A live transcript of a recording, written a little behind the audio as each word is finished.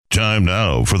Time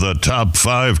now for the Top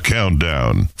 5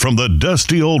 Countdown. From the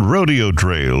dusty old rodeo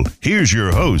trail, here's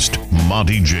your host,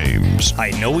 Monty James.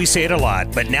 I know we say it a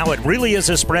lot, but now it really is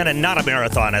a sprint and not a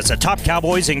marathon as the top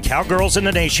cowboys and cowgirls in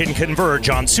the nation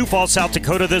converge on Sioux Falls, South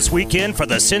Dakota this weekend for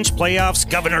the Cinch Playoffs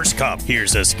Governor's Cup.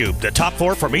 Here's the scoop. The top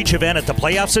 4 from each event at the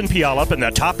playoffs in Puyallup and the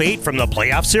top 8 from the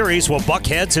playoff series will buck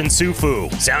heads in Sioux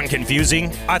Foo. Sound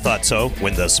confusing? I thought so.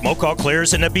 When the smoke all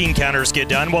clears and the bean counters get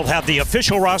done, we'll have the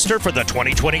official roster for the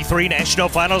 2023 National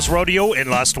Finals Rodeo in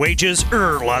Las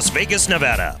Vegas,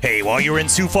 Nevada. Hey, while you're in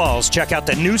Sioux Falls, check out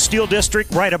the new Steel District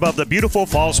right above the beautiful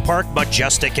Falls Park,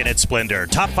 majestic in its splendor.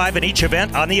 Top 5 in each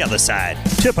event on the other side.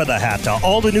 Tip of the hat to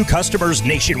all the new customers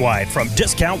nationwide from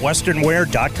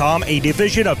DiscountWesternwear.com, a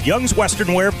division of Young's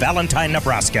Western Wear, Valentine,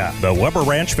 Nebraska. The Weber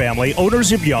Ranch family,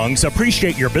 owners of Young's,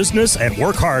 appreciate your business and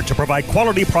work hard to provide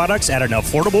quality products at an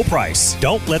affordable price.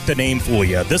 Don't let the name fool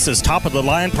you. This is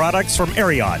top-of-the-line products from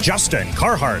Ariat, Justin,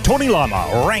 Carhartt, Tony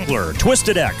Lama, Wrangler,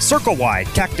 Twisted X, Circle Wide,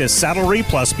 Cactus Saddlery,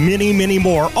 plus many, many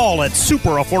more, all at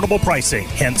super affordable pricing,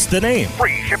 hence the name.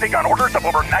 Free shipping on orders of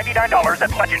over $99 at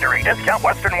legendary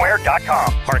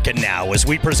DiscountWesternwear.com. Hearken now as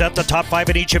we present the top 5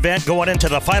 in each event going into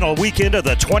the final weekend of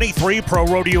the 23 Pro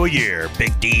Rodeo year.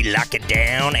 Big D, lock it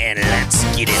down and let's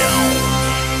get it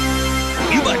on.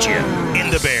 You betcha. In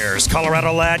the Bears,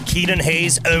 Colorado lad Keenan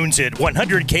Hayes owns it.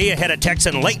 100K ahead of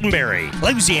Texan Leighton Berry.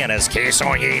 Louisiana's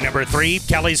K-Soye number 3.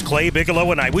 Cali's Clay Bigelow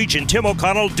and Iwegian Tim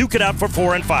O'Connell duke it out for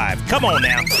 4 and 5. Come on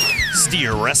now.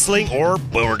 Steer Wrestling or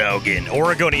Bulldogging.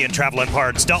 Oregonian Traveling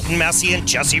Parts, Dalton Massey and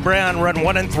Jesse Brown run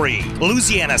 1 and 3.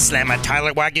 Louisiana Slamma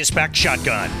Tyler Wagisback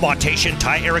Shotgun. Montation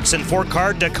Ty Erickson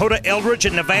 4-car, Dakota Eldridge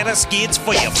and Nevada Skids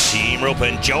 5. Team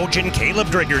Roping George and Caleb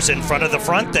Driggers in front of the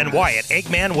front, then Wyatt,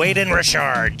 Eggman, Wade and Richard.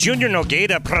 Junior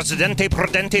Nogueira, Presidente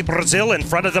Prudente Brazil in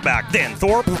front of the back. Then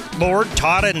Thorpe, Lord,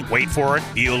 Todd, and wait for it,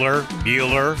 Bueller.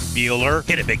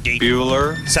 Hit it, Big D.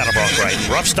 Bueller. Saddlebronc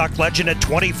riding. Roughstock Legend at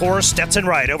 24. Stetson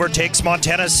Wright overtakes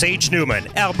Montana's Sage Newman.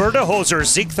 Alberta Hoser,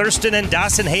 Zeke Thurston, and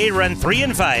Dawson Hay run 3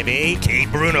 and 5.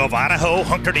 Kate Bruno of Idaho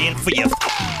hunkered in 5th.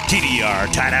 TDR,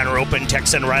 tie-down roping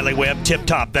Texan Riley Webb tip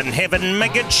top. Then Heaven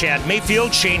Megan, Chad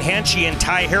Mayfield, Shane Hanchy, and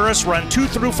Ty Harris run 2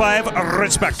 through 5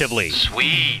 respectively.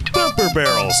 Sweet. Bumper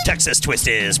Barrels, Texas Twist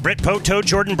is Britt Poto,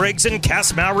 Jordan Briggs, and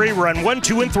Cass Mowry run 1,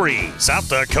 2, and 3. South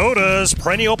Dakota's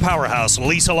perennial powerhouse,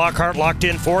 Lisa Lockhart locked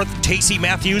in 4th. Tacey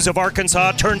Matthews of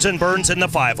Arkansas turns and burns in the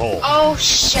 5-hole. Oh,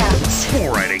 shucks. Bull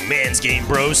riding, man's game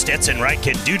bros, Stetson Wright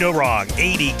can do no wrong.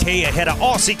 80K ahead of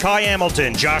Aussie Kai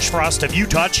Hamilton. Josh Frost of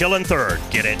Utah chilling 3rd.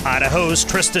 Get it? Idaho's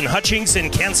Tristan Hutchings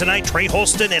and Kansasite Trey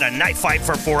Holston in a night fight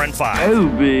for 4 and 5. Oh,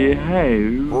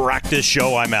 behave. Rock this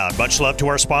show, I'm out. Much love to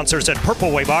our sponsors at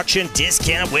Purple Wave Auction,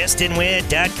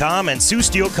 DiscountWesternwear.com, and Sioux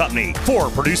Steel Company.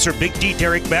 For producer Big D,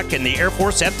 Derek Beck, and the Air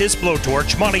Force at this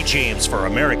blowtorch, Monty James for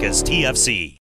America's TFC.